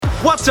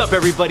What's up,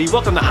 everybody?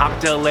 Welcome to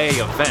Hopped LA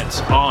Events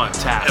on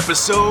Tap,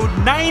 Episode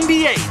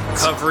 98.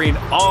 covering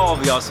all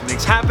the awesome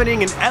things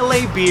happening in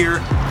LA beer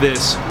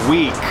this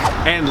week.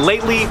 And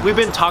lately, we've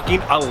been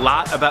talking a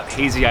lot about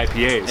hazy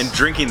IPAs. And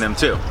drinking them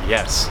too.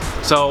 yes.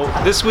 So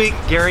this week,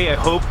 Gary, I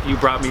hope you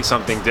brought me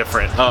something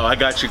different. Oh, I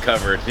got you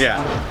covered. Yeah.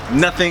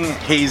 Nothing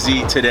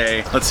hazy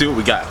today. Let's see what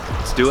we got.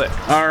 Let's do it.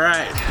 All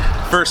right.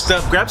 First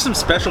up, grab some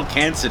special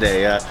cans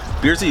today.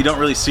 Beers that you don't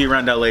really see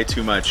around LA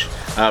too much.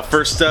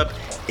 First up,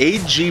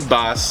 AG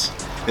Boss.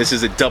 This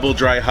is a double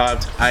dry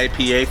hopped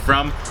IPA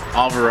from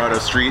Alvarado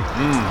Street.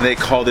 They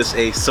call this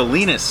a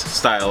Salinas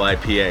style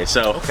IPA.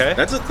 So Okay.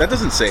 that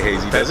doesn't say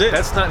hazy, does it?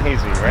 That's not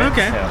hazy, right?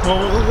 Okay, Yeah.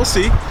 well, we'll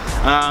see.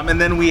 And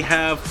then we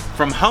have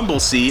from Humble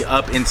Sea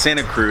up in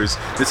Santa Cruz,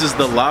 this is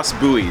the Los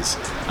Buoys.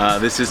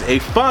 This is a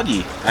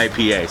foggy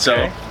IPA. So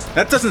Okay.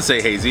 that doesn't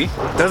say hazy,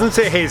 Doesn't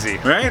say hazy.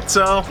 right?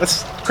 So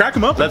let's crack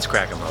them up. Let's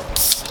crack them open.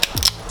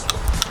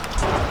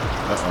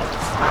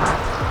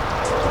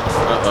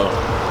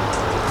 Uh-oh.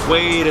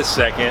 Wait a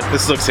second.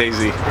 This looks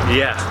hazy.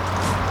 Yeah,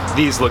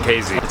 these look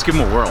hazy. Let's give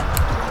them a whirl.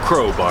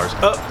 Crowbars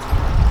up.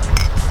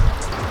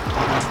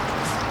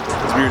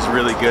 This beer's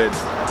really good.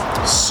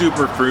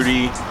 Super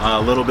fruity,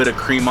 a little bit of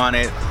cream on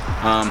it.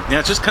 Yeah,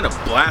 it's just kind of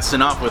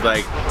blasting off with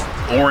like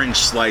orange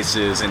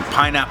slices and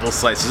pineapple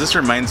slices. This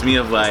reminds me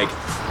of like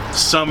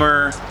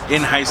summer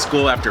in high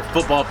school after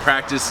football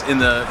practice in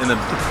the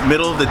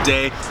middle of the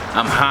day.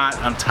 I'm hot,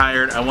 I'm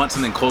tired, I want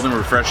something cold and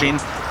refreshing,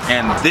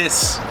 and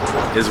this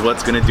is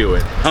what's gonna do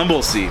it.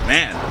 Humble Sea,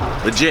 man,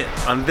 legit.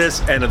 On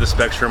this end of the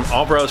spectrum,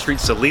 Alvarado Street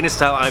Salinas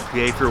style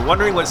IPA. If you're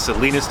wondering what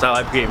Salinas style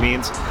IPA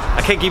means,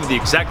 I can't give you the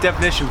exact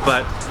definition,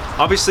 but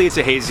obviously it's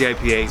a hazy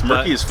IPA. It's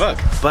murky as fuck.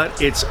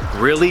 But it's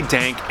really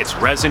dank, it's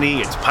resiny,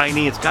 it's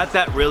piney, it's got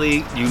that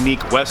really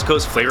unique West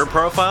Coast flavor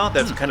profile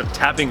that's kind of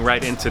tapping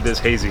right into this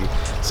hazy.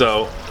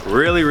 So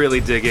really, really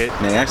dig it.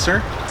 May I,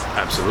 sir?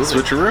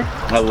 Absolutely. Switcheroo?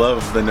 I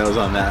love the nose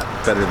on that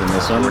better than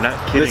this one. We're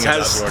not kidding This about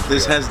has the orange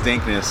this peel. has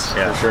dankness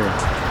Yeah. for sure.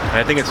 And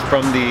I think it's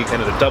from the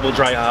kind of the double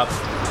dry hop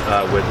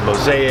with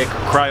Mosaic,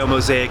 Cryo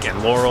Mosaic,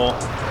 and Laurel.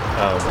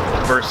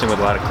 Bursting with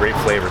a lot of great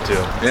flavor too.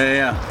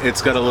 Yeah.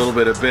 It's got a little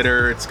bit of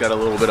bitter. It's got a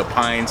little bit of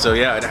pine. So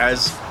yeah, it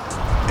has.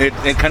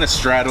 It kind of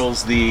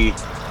straddles the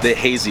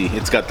hazy.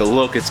 It's got the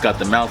look. It's got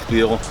the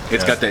mouthfeel.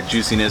 It's Yeah. got that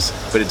juiciness,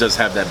 but it does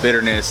have that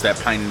bitterness, that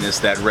pininess,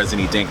 that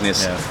resiny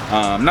dankness.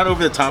 Yeah. Not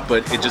over the top,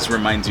 but it just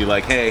reminds you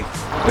like, hey,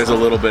 there's a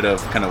little bit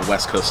of kind of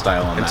West Coast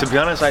style on And that. to be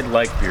honest, I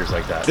like beers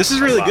like that. This is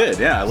a really lot. good.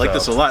 Yeah, I like So,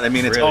 this a lot. I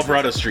mean, it's really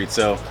Alvarado Street,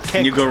 so can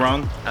Can't you go go-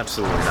 wrong?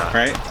 Absolutely not.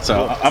 Right?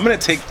 So Cool. I'm gonna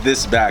take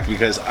this back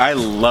because I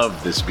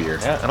love this beer.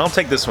 Yeah, and I'll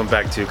take this one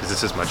back too because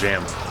this is my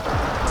jam.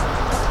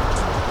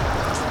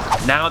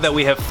 Now that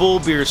we have full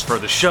beers for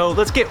the show,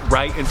 let's get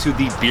right into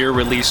the beer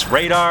release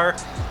radar.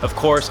 Of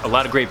course, a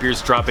lot of great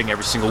beers dropping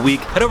every single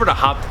week. Head over to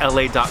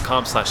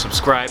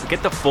hoppedla.com/subscribe.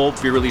 Get the full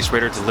beer release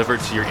radar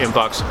delivered to your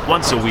inbox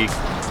once a week.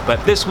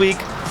 But this week,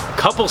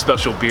 couple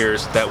special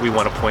beers that we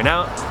want to point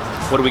out.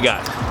 What do we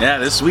got? Yeah,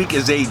 this week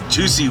is a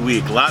juicy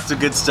week. Lots of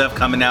good stuff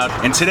coming out.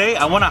 And today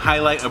I want to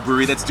highlight a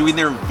brewery that's doing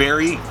their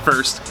very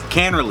first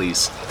can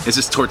release. This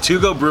is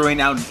Tortugo Brewing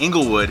out in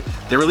Inglewood.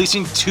 They're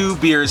releasing 2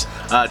 beers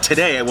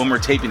today when we're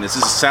taping this.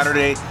 This is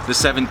Saturday the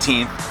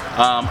 17th.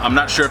 I'm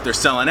not sure if they're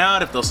selling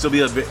out, if they'll still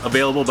be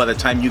available by the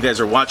time you guys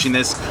are watching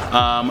this,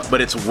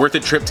 but it's worth a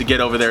trip to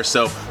get over there.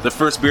 So the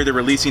first beer they're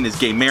releasing is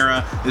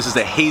Gaymera. This is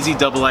a hazy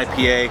double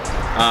IPA.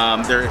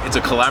 It's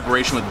a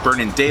collaboration with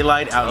Burnin'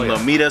 Daylight out in yeah.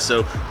 Lomita,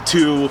 so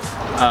 2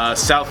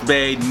 South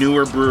Bay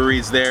newer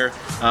breweries there.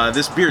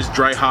 This beer is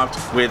dry hopped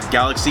with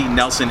Galaxy,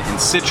 Nelson, and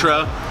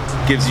Citra.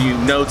 Gives you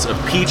notes of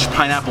peach,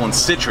 pineapple, and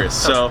citrus.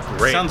 So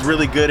great. sounds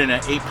really good in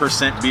an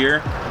 8%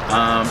 beer.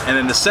 And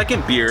then the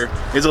second beer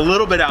is a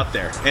little bit out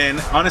there.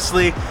 And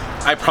honestly,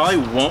 I probably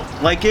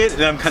won't like it.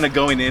 And I'm kind of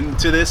going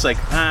into this like,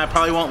 I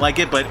probably won't like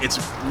it, but it's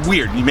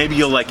weird. Maybe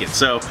you'll like it.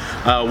 So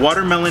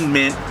Watermelon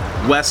Mint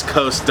West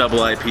Coast Double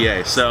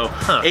IPA. So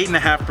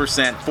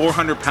 8.5%,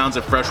 400 pounds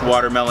of fresh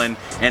watermelon,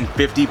 and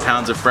 50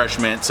 pounds of fresh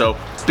mint. So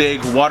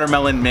big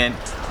watermelon mint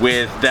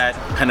with that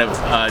kind of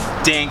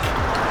dank,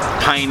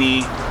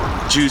 piney,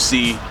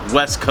 juicy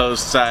West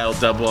Coast style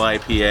double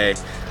IPA.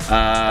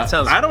 That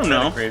sounds I don't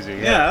kinda know. crazy.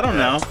 Yeah, I don't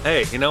know.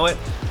 Hey, you know what?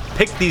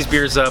 Pick these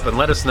beers up and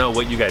let us know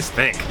what you guys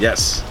think.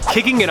 Yes.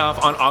 Kicking it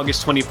off on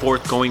August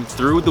 24th, going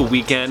through the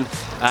weekend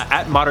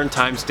at Modern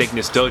Times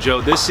Dankness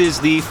Dojo. This is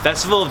the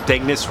Festival of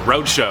Dankness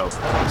Roadshow.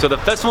 So the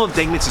Festival of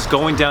Dankness is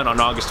going down on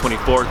August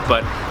 24th,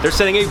 but they're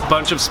sending a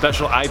bunch of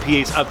special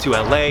IPAs up to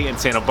LA and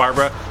Santa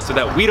Barbara so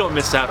that we don't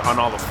miss out on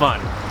all the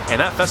fun.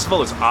 And that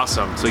festival is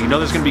awesome. So you know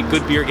there's gonna be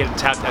good beer getting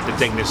tapped at the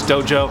Dankness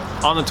Dojo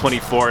on the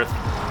 24th.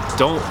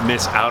 Don't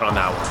miss out on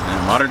that one.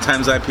 And Modern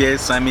Times IPAs,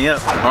 sign me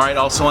up. All right,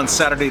 also on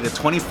Saturday the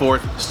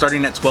 24th,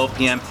 starting at 12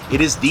 p.m., it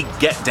is the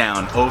Get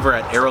Down over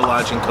at Aero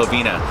Lodge in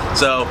Covina.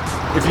 So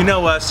if you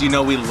know us, you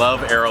know we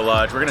love Aero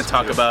Lodge. We're gonna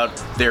talk about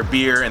their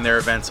beer and their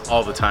events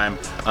all the time.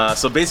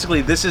 So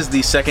basically, this is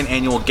the second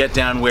annual Get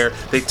Down where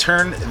they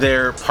turn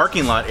their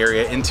parking lot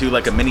area into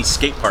like a mini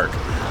skate park.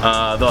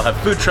 They'll have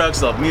food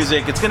trucks, they'll have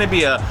music. It's gonna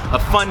be a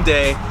fun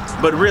day.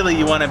 but really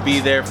you want to be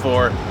there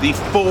for the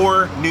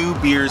 4 new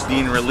beers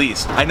being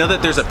released. I know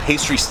that there's a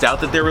pastry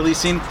stout that they're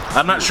releasing.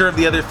 I'm not sure of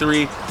the other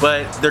 3,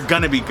 but they're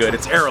gonna be good.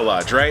 It's Aero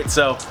Lodge, right?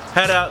 So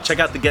head out, check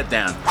out the Get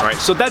Down. All right,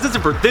 so that's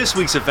it for this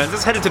week's event.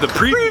 Let's head into the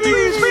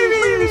previews.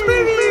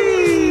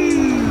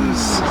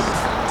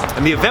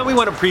 And the event we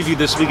want to preview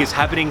this week is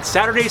happening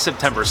Saturday,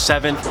 September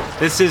 7th.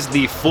 This is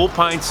the Full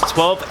Pints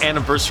 12th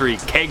anniversary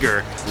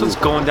kegger. So it's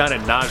going down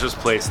at Naja's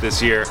place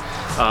this year.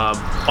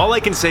 All I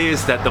can say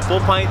is that the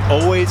Full Pint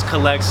always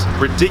collects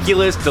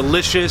ridiculous,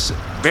 delicious,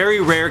 very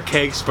rare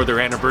kegs for their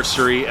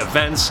anniversary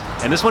events,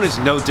 and this one is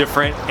no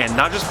different, and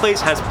Naja's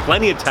Place has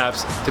plenty of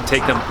taps to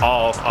take them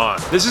all on.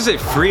 This is a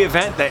free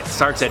event that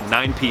starts at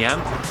 9 p.m.,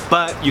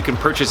 but you can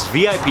purchase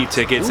VIP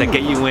tickets that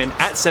get you in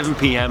at 7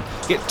 p.m.,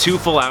 get 2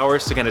 full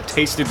hours to kind of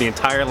taste through the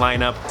entire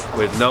lineup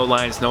with no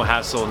lines, no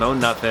hassle, no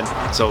nothing,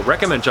 so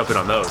recommend jumping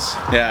on those.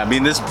 Yeah, I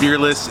mean, this beer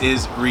list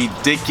is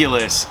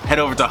ridiculous. Head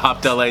over to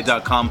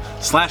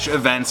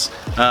hoppedla.com/events.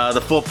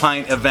 The Full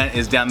Pint event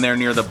is down there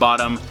near the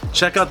bottom.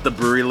 Check out the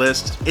brewery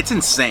list. It's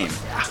insane.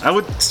 I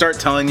would start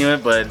telling you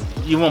it, but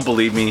you won't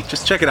believe me.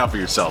 Just check it out for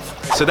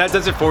yourself. So that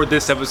does it for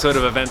this episode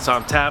of Events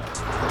on Tap.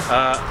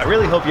 I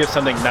really hope you have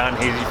something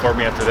non-hazy for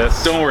me after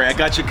this. Don't worry, I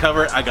got you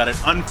covered. I got an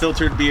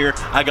unfiltered beer,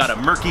 I got a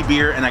murky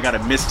beer, and I got a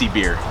misty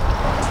beer.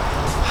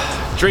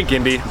 Drink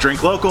indie.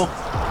 Drink local.